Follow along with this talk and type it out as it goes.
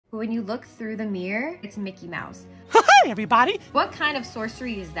But when you look through the mirror, it's Mickey Mouse. Hi, everybody. What kind of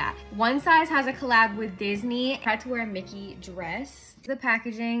sorcery is that? One Size has a collab with Disney. I tried to wear a Mickey dress. The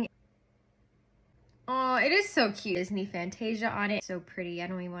packaging. Oh, it is so cute. Disney Fantasia on it. So pretty. I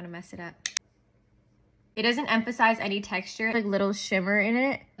don't even want to mess it up. It doesn't emphasize any texture, like little shimmer in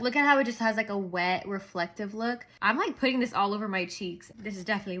it. Look at how it just has like a wet, reflective look. I'm like putting this all over my cheeks. This is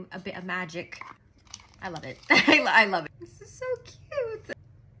definitely a bit of magic. I love it. I love it. This is so cute.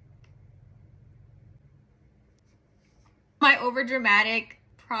 My over dramatic,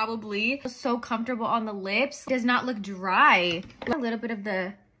 probably. So comfortable on the lips. It does not look dry. A little bit of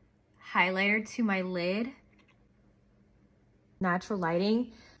the highlighter to my lid. Natural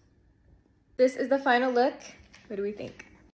lighting. This is the final look. What do we think?